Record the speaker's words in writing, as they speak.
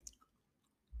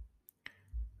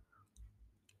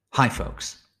Hi,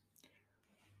 folks.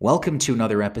 Welcome to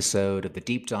another episode of the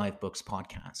Deep Dive Books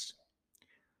podcast.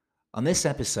 On this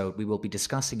episode, we will be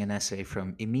discussing an essay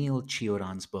from Emile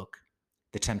Cioran's book,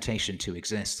 The Temptation to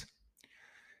Exist.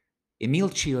 Emile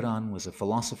Cioran was a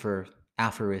philosopher,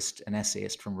 aphorist, and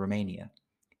essayist from Romania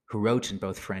who wrote in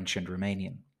both French and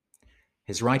Romanian.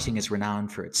 His writing is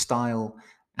renowned for its style,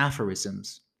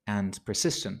 aphorisms, and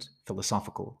persistent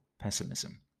philosophical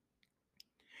pessimism.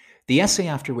 The essay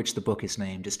after which the book is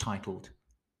named is titled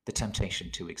The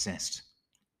Temptation to Exist.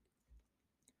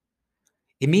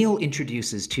 Emile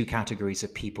introduces two categories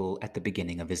of people at the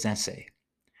beginning of his essay.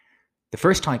 The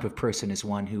first type of person is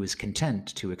one who is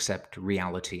content to accept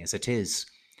reality as it is.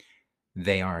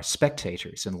 They are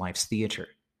spectators in life's theater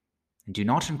and do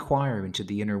not inquire into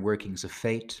the inner workings of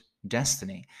fate,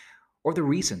 destiny, or the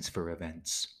reasons for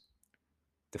events.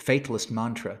 The fatalist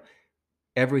mantra,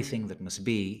 everything that must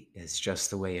be is just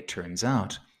the way it turns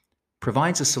out,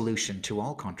 provides a solution to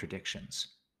all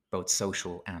contradictions, both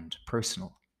social and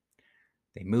personal.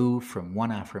 They move from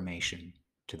one affirmation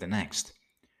to the next.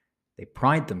 They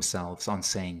pride themselves on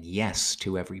saying yes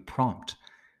to every prompt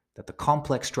that the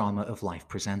complex drama of life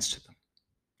presents to them.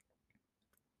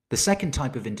 The second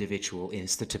type of individual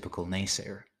is the typical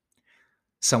naysayer,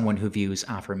 someone who views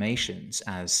affirmations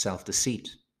as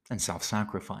self-deceit and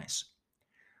self-sacrifice.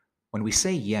 When we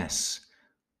say yes,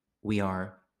 we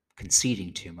are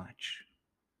conceding too much,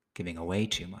 giving away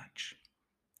too much.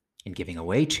 In giving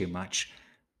away too much,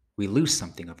 we lose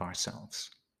something of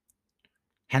ourselves.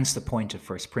 Hence, the point of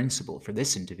first principle for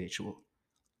this individual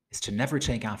is to never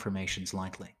take affirmations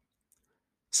lightly.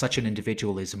 Such an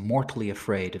individual is mortally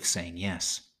afraid of saying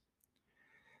yes.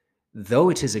 Though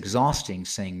it is exhausting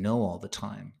saying no all the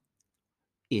time,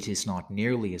 it is not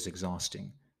nearly as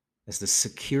exhausting as the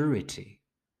security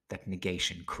that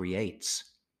negation creates.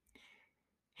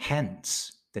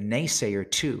 Hence, the naysayer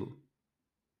too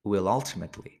will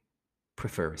ultimately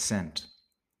prefer assent.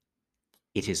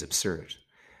 It is absurd,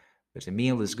 but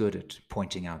Emile is good at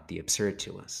pointing out the absurd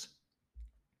to us.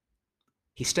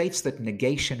 He states that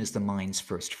negation is the mind's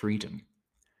first freedom.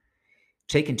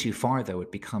 Taken too far, though,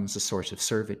 it becomes a sort of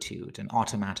servitude, an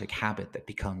automatic habit that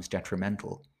becomes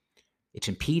detrimental. It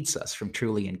impedes us from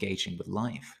truly engaging with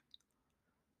life.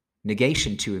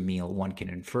 Negation, to Emile, one can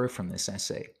infer from this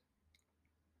essay,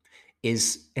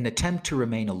 is an attempt to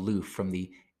remain aloof from the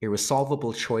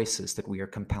irresolvable choices that we are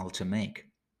compelled to make.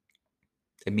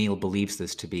 Emile believes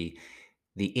this to be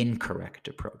the incorrect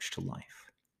approach to life.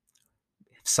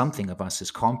 If something of us is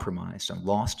compromised and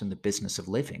lost in the business of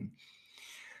living,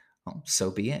 well, so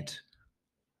be it.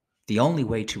 The only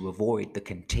way to avoid the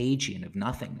contagion of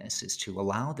nothingness is to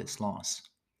allow this loss,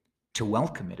 to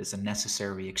welcome it as a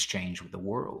necessary exchange with the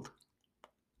world.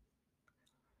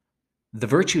 The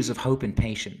virtues of hope and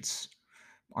patience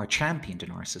are championed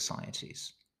in our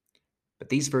societies, but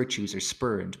these virtues are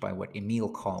spurned by what Emile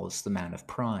calls the man of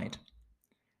pride.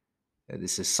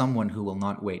 This is someone who will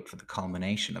not wait for the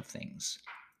culmination of things.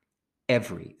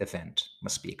 Every event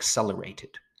must be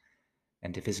accelerated,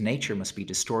 and if his nature must be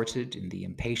distorted in the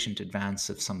impatient advance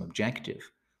of some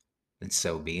objective, then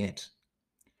so be it.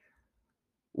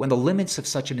 When the limits of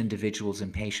such an individual's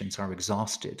impatience are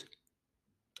exhausted,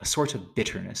 a sort of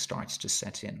bitterness starts to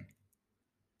set in,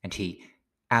 and he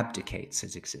abdicates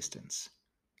his existence.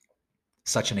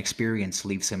 Such an experience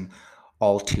leaves him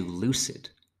all too lucid.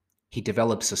 He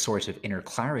develops a sort of inner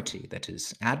clarity that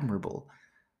is admirable,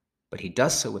 but he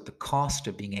does so at the cost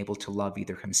of being able to love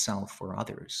either himself or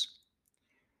others.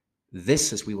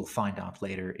 This, as we will find out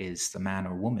later, is the man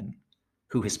or woman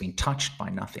who has been touched by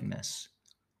nothingness,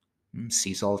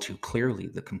 sees all too clearly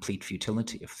the complete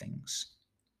futility of things.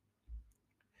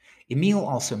 Emile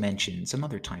also mentions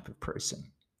another type of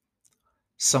person,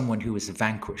 someone who has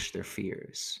vanquished their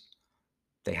fears.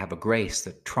 They have a grace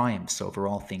that triumphs over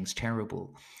all things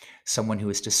terrible, someone who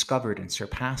has discovered and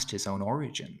surpassed his own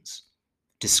origins,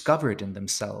 discovered in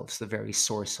themselves the very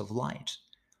source of light.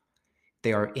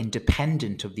 They are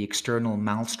independent of the external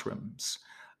maelstroms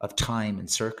of time and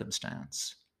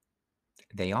circumstance.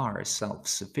 They are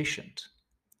self-sufficient.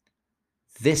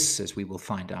 This, as we will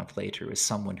find out later, is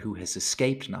someone who has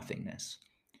escaped nothingness,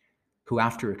 who,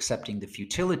 after accepting the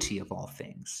futility of all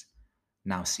things,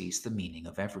 now sees the meaning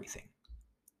of everything.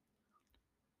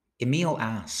 Emile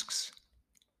asks,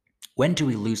 when do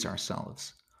we lose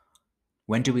ourselves?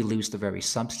 When do we lose the very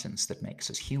substance that makes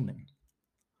us human?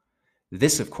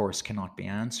 This, of course, cannot be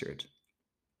answered,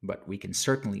 but we can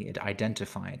certainly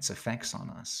identify its effects on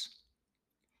us.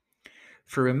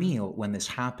 For Emile, when this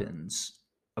happens,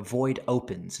 a void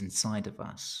opens inside of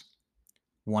us,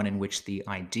 one in which the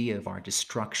idea of our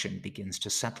destruction begins to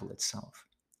settle itself.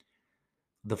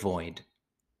 The void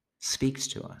speaks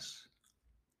to us,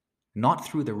 not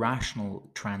through the rational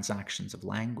transactions of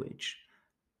language,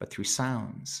 but through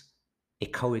sounds,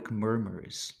 echoic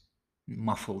murmurs,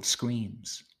 muffled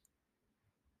screams.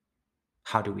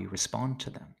 How do we respond to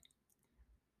them?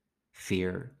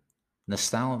 Fear,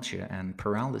 nostalgia, and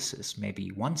paralysis may be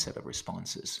one set of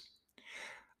responses.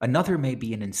 Another may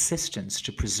be an insistence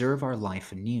to preserve our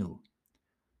life anew.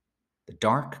 The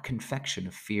dark confection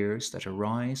of fears that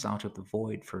arise out of the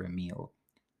void for Emile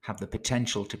have the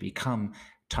potential to become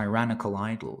tyrannical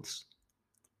idols.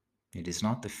 It is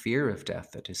not the fear of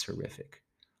death that is horrific,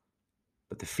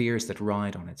 but the fears that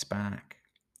ride on its back,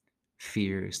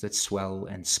 fears that swell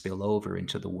and spill over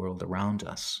into the world around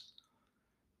us.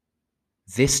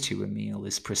 This, to Emile,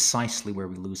 is precisely where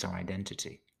we lose our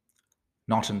identity,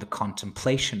 not in the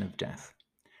contemplation of death,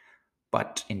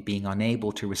 but in being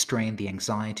unable to restrain the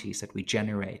anxieties that we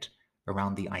generate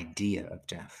around the idea of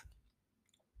death.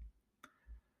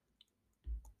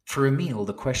 For Emile,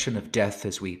 the question of death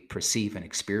as we perceive and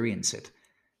experience it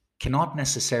cannot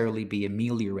necessarily be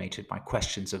ameliorated by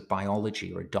questions of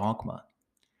biology or dogma.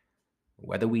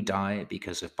 Whether we die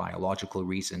because of biological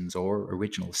reasons or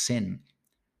original sin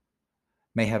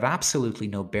may have absolutely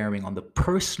no bearing on the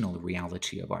personal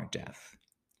reality of our death.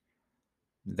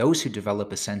 Those who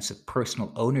develop a sense of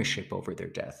personal ownership over their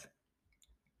death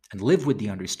and live with the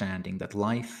understanding that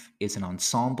life is an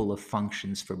ensemble of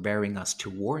functions for bearing us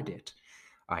toward it,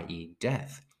 i.e.,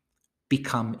 death,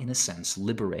 become, in a sense,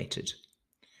 liberated.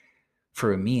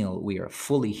 For Emile, we are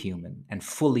fully human and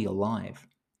fully alive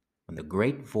when the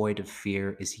great void of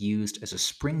fear is used as a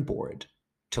springboard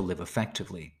to live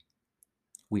effectively.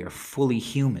 We are fully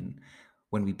human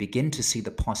when we begin to see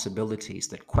the possibilities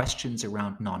that questions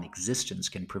around non-existence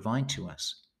can provide to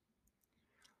us.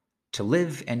 To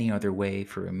live any other way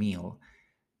for Emile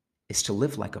is to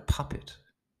live like a puppet,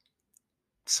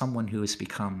 someone who has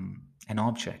become an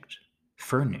object,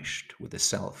 furnished with a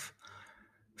self,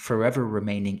 forever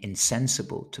remaining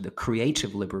insensible to the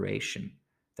creative liberation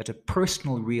that a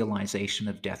personal realization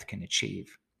of death can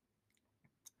achieve.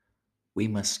 We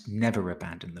must never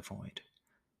abandon the void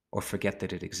or forget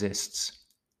that it exists.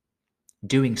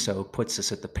 Doing so puts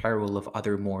us at the peril of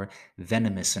other more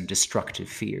venomous and destructive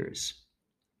fears.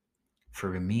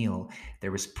 For Emile,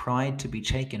 there is pride to be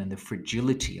taken in the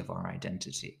fragility of our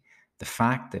identity. The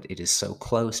fact that it is so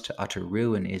close to utter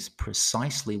ruin is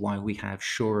precisely why we have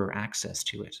surer access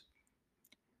to it.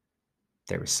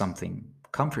 There is something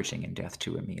comforting in death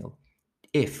to Emile,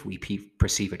 if we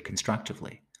perceive it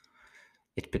constructively.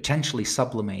 It potentially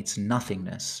sublimates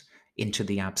nothingness into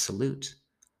the absolute,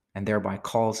 and thereby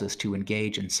calls us to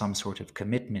engage in some sort of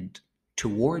commitment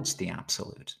towards the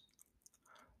absolute.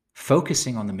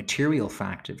 Focusing on the material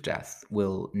fact of death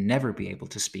will never be able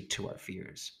to speak to our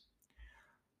fears.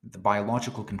 The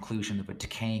biological conclusion of a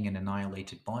decaying and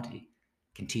annihilated body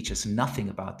can teach us nothing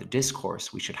about the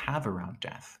discourse we should have around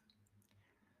death.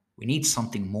 We need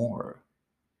something more.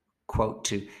 Quote,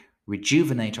 to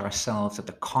rejuvenate ourselves at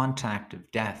the contact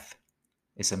of death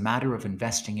is a matter of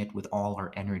investing it with all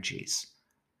our energies,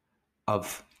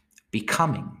 of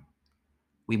becoming.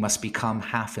 We must become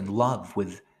half in love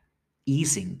with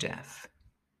easing death.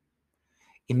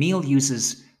 Emile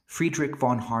uses Friedrich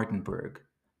von Hardenberg,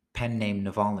 pen name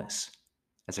Novalis,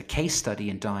 as a case study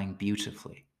in dying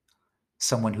beautifully,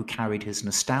 someone who carried his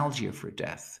nostalgia for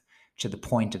death to the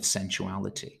point of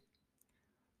sensuality.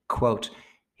 Quote,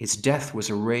 his death was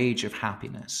a rage of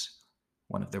happiness,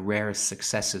 one of the rarest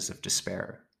successes of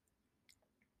despair.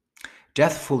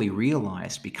 Death fully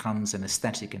realized becomes an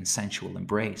aesthetic and sensual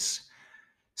embrace,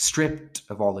 stripped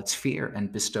of all its fear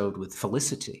and bestowed with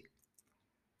felicity.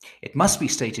 It must be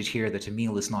stated here that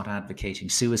Emile is not advocating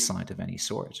suicide of any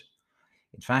sort.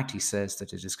 In fact, he says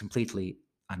that it is completely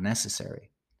unnecessary,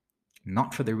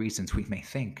 not for the reasons we may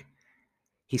think.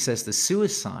 He says the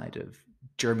suicide of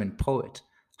German poet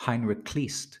Heinrich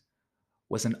Kleist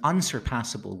was an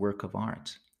unsurpassable work of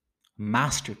art, a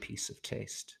masterpiece of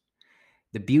taste,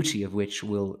 the beauty of which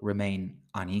will remain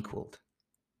unequaled.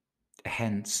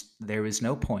 Hence, there is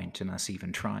no point in us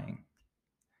even trying.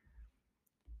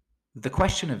 The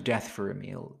question of death for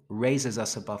Emile raises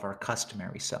us above our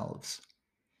customary selves.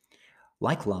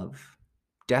 Like love,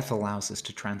 death allows us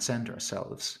to transcend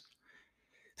ourselves.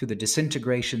 Through the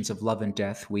disintegrations of love and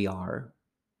death, we are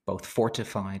both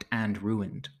fortified and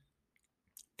ruined.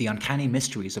 The uncanny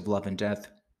mysteries of love and death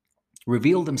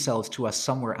reveal themselves to us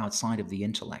somewhere outside of the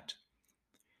intellect.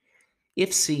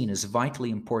 If seen as vitally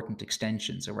important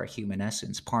extensions of our human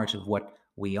essence, part of what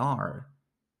we are,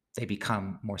 they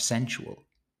become more sensual.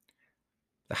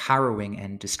 The harrowing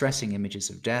and distressing images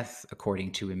of death,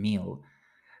 according to Emile,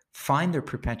 find their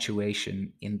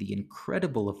perpetuation in the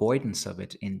incredible avoidance of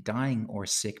it in dying or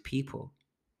sick people.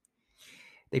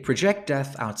 They project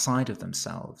death outside of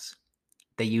themselves.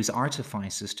 They use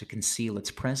artifices to conceal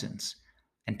its presence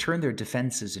and turn their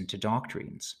defenses into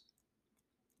doctrines.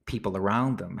 People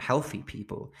around them, healthy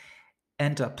people,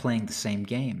 end up playing the same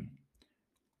game.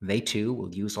 They too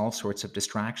will use all sorts of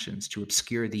distractions to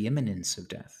obscure the imminence of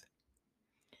death.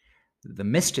 The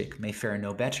mystic may fare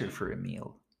no better for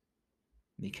Emile,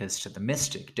 because to the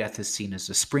mystic, death is seen as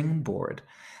a springboard,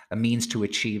 a means to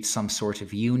achieve some sort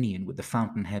of union with the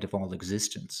fountainhead of all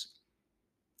existence.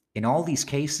 In all these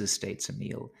cases, states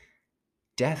Emile,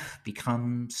 death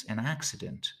becomes an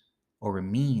accident or a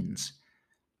means.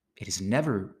 It is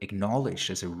never acknowledged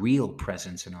as a real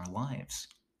presence in our lives.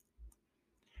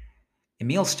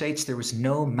 Emile states there is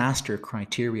no master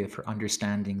criteria for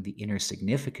understanding the inner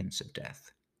significance of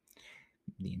death.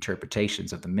 The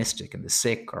interpretations of the mystic and the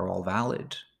sick are all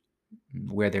valid.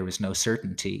 Where there is no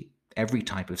certainty, every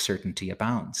type of certainty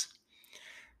abounds.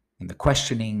 In the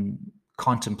questioning,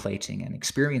 contemplating, and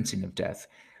experiencing of death,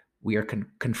 we are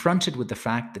confronted with the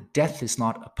fact that death is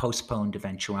not a postponed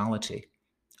eventuality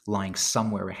lying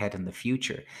somewhere ahead in the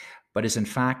future, but is in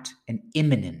fact an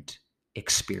imminent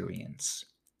experience.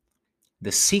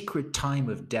 The secret time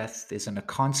of death is in a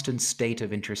constant state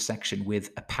of intersection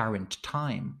with apparent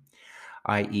time,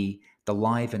 i.e., the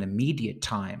live and immediate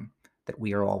time that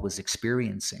we are always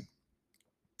experiencing.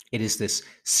 It is this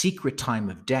secret time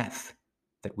of death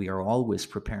that we are always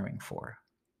preparing for.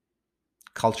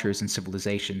 Cultures and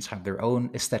civilizations have their own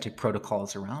aesthetic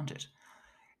protocols around it,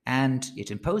 and it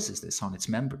imposes this on its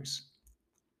members.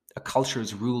 A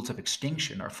culture's rules of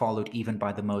extinction are followed even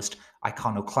by the most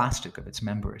iconoclastic of its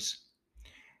members.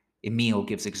 Emile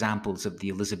gives examples of the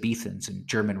Elizabethans and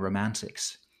German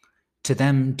romantics. To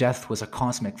them, death was a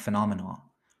cosmic phenomenon,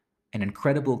 an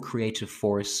incredible creative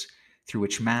force through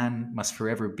which man must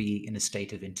forever be in a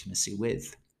state of intimacy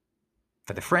with.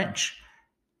 For the French,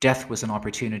 death was an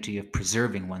opportunity of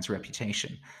preserving one's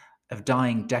reputation, of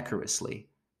dying decorously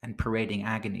and parading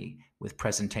agony with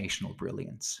presentational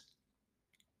brilliance.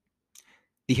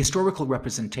 The historical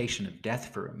representation of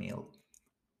death for Emile,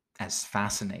 as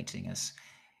fascinating as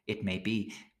it may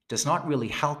be, does not really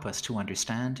help us to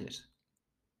understand it.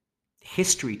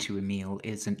 History to Emile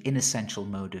is an inessential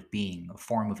mode of being, a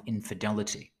form of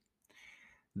infidelity.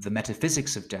 The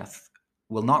metaphysics of death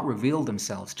will not reveal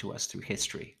themselves to us through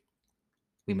history.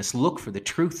 We must look for the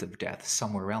truth of death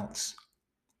somewhere else.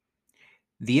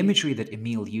 The imagery that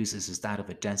Emile uses is that of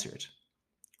a desert,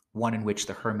 one in which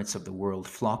the hermits of the world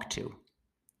flock to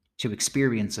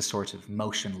experience a sort of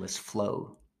motionless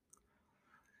flow.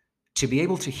 To be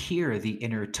able to hear the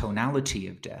inner tonality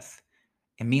of death,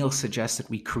 Emile suggests that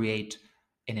we create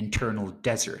an internal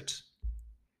desert.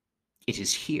 It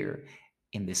is here,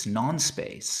 in this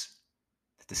non-space,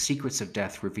 that the secrets of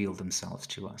death reveal themselves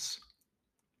to us,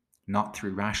 not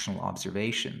through rational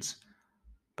observations,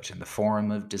 but in the form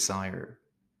of desire,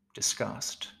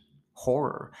 disgust,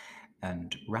 horror,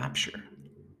 and rapture.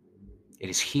 It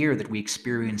is here that we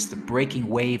experience the breaking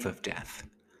wave of death,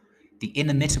 the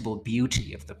inimitable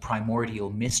beauty of the primordial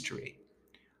mystery,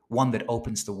 one that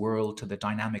opens the world to the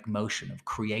dynamic motion of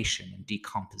creation and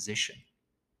decomposition.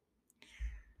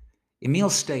 Emile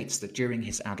states that during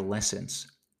his adolescence,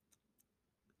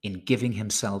 in giving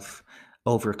himself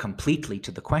over completely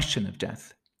to the question of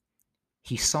death,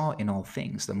 he saw in all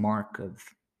things the mark of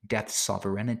death's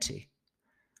sovereignty.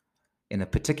 In a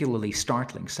particularly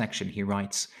startling section, he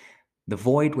writes, "The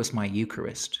void was my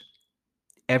Eucharist.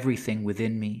 Everything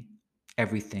within me,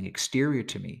 everything exterior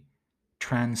to me,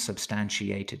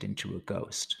 transubstantiated into a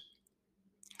ghost."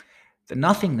 The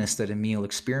nothingness that Emile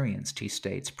experienced, he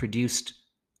states, produced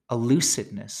a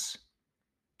lucidness,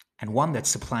 and one that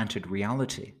supplanted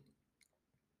reality.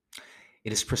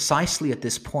 It is precisely at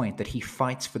this point that he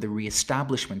fights for the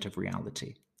reestablishment of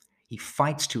reality. He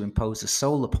fights to impose a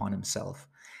soul upon himself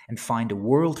and find a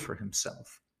world for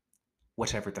himself,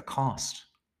 whatever the cost.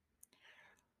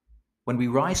 When we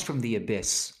rise from the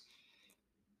abyss,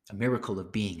 a miracle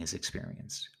of being is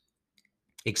experienced.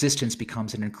 Existence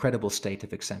becomes an incredible state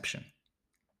of exception.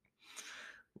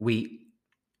 We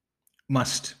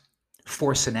must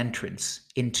force an entrance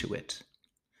into it.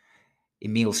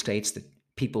 Emile states that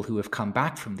people who have come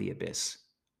back from the abyss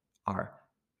are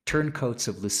turncoats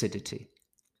of lucidity,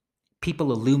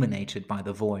 people illuminated by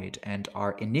the void and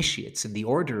are initiates in the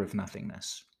order of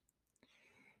nothingness.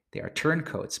 They are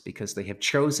turncoats because they have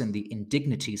chosen the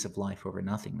indignities of life over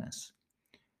nothingness.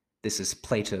 This is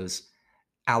Plato's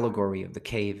allegory of the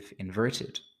cave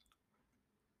inverted.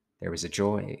 There is a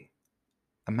joy,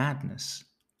 a madness,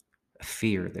 a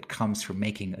fear that comes from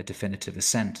making a definitive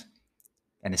assent,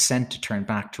 an assent to turn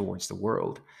back towards the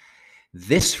world.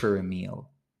 This, for Emile,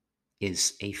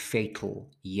 is a fatal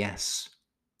yes.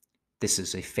 This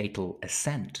is a fatal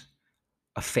assent,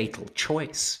 a fatal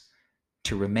choice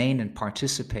to remain and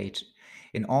participate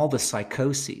in all the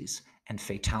psychoses and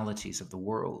fatalities of the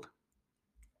world.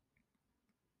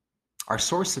 Our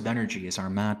source of energy is our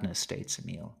madness, states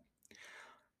Emile.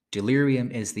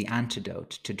 Delirium is the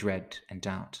antidote to dread and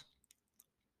doubt.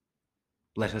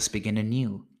 Let us begin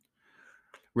anew.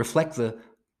 Reflect the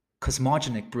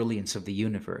cosmogonic brilliance of the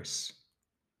universe.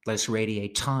 Let us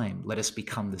radiate time. Let us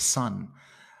become the sun.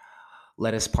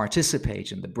 Let us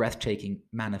participate in the breathtaking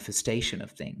manifestation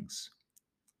of things.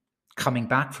 Coming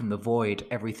back from the void,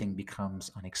 everything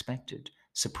becomes unexpected,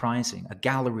 surprising, a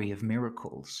gallery of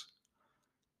miracles.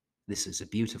 This is a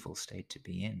beautiful state to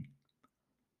be in.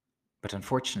 But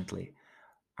unfortunately,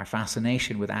 our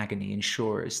fascination with agony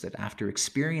ensures that after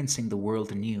experiencing the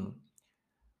world anew,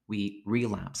 we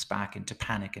relapse back into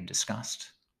panic and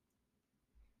disgust.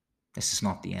 This is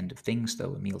not the end of things,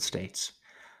 though, Emile states.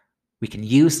 We can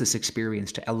use this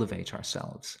experience to elevate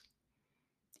ourselves.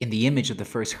 In the image of the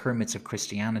first hermits of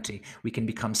Christianity, we can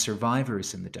become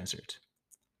survivors in the desert.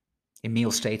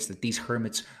 Emile states that these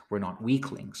hermits were not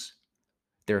weaklings.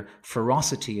 Their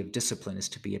ferocity of discipline is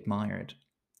to be admired.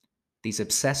 These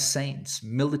obsessed saints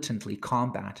militantly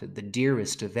combated the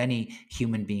dearest of any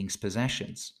human being's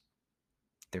possessions,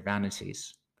 their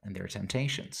vanities and their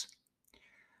temptations.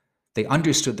 They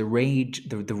understood the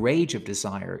rage of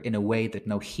desire in a way that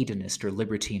no hedonist or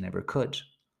libertine ever could.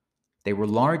 They were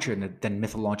larger than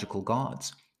mythological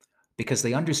gods because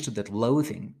they understood that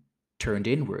loathing turned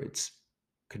inwards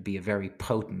could be a very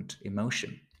potent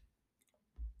emotion.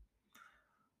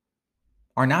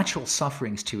 Our natural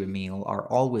sufferings, to Emile, are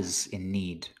always in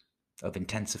need of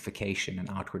intensification and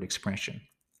outward expression.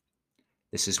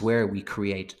 This is where we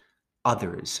create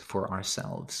others for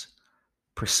ourselves,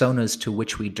 personas to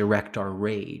which we direct our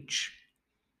rage.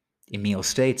 Emile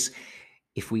states,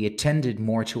 if we attended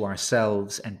more to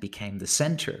ourselves and became the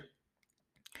center,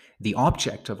 the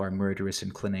object of our murderous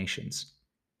inclinations,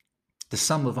 the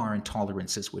sum of our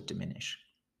intolerances would diminish.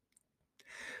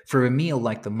 For Emile,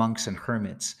 like the monks and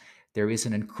hermits, there is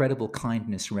an incredible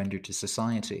kindness rendered to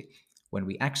society when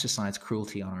we exercise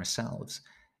cruelty on ourselves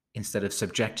instead of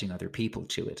subjecting other people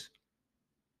to it.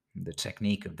 The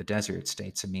technique of the desert,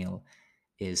 states Emile,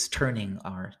 is turning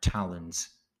our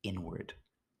talons inward.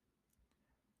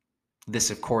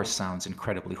 This, of course, sounds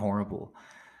incredibly horrible.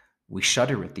 We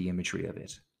shudder at the imagery of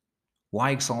it.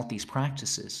 Why exalt these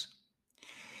practices?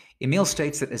 Emile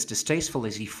states that as distasteful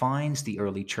as he finds the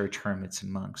early church hermits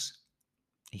and monks,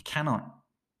 he cannot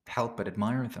help but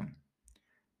admire them.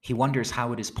 He wonders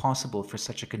how it is possible for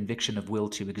such a conviction of will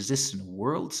to exist in a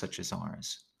world such as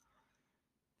ours.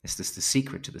 Is this the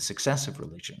secret to the success of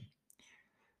religion?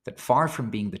 That far from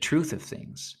being the truth of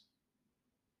things,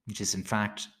 it is in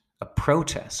fact a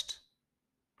protest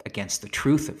against the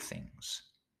truth of things.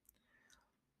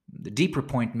 The deeper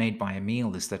point made by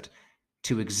Emile is that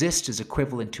to exist is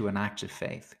equivalent to an act of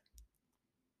faith.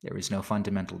 There is no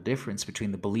fundamental difference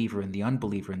between the believer and the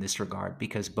unbeliever in this regard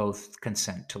because both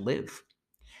consent to live.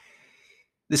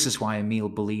 This is why Emile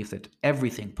believed that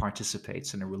everything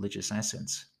participates in a religious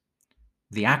essence.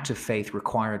 The act of faith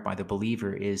required by the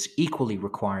believer is equally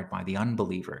required by the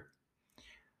unbeliever.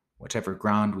 Whatever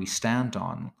ground we stand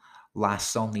on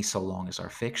lasts only so long as our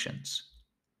fictions.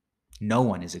 No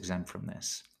one is exempt from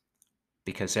this,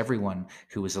 because everyone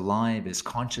who is alive is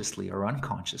consciously or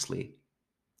unconsciously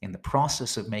in the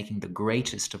process of making the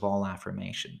greatest of all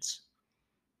affirmations.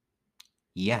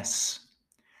 Yes.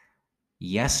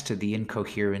 Yes to the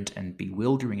incoherent and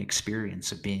bewildering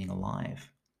experience of being alive.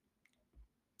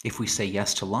 If we say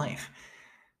yes to life,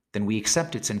 then we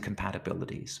accept its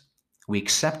incompatibilities. We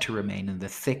accept to remain in the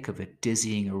thick of a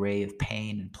dizzying array of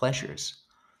pain and pleasures.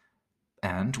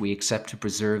 And we accept to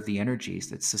preserve the energies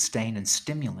that sustain and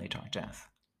stimulate our death.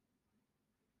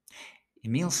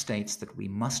 Emile states that we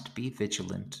must be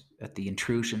vigilant at the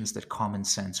intrusions that common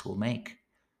sense will make,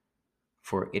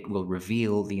 for it will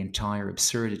reveal the entire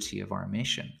absurdity of our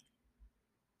mission,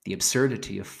 the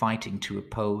absurdity of fighting to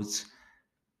oppose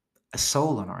a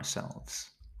soul on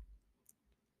ourselves.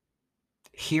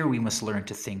 Here we must learn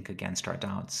to think against our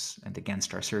doubts and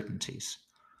against our certainties.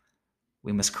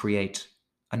 We must create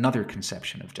another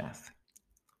conception of death,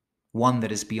 one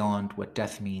that is beyond what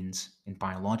death means in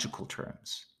biological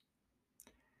terms.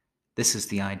 This is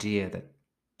the idea that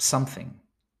something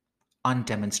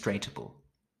undemonstratable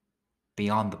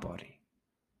beyond the body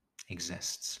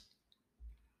exists.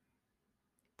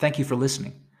 Thank you for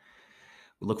listening.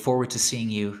 We look forward to seeing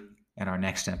you in our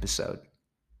next episode.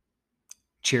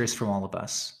 Cheers from all of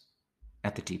us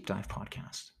at the Deep Dive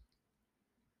Podcast.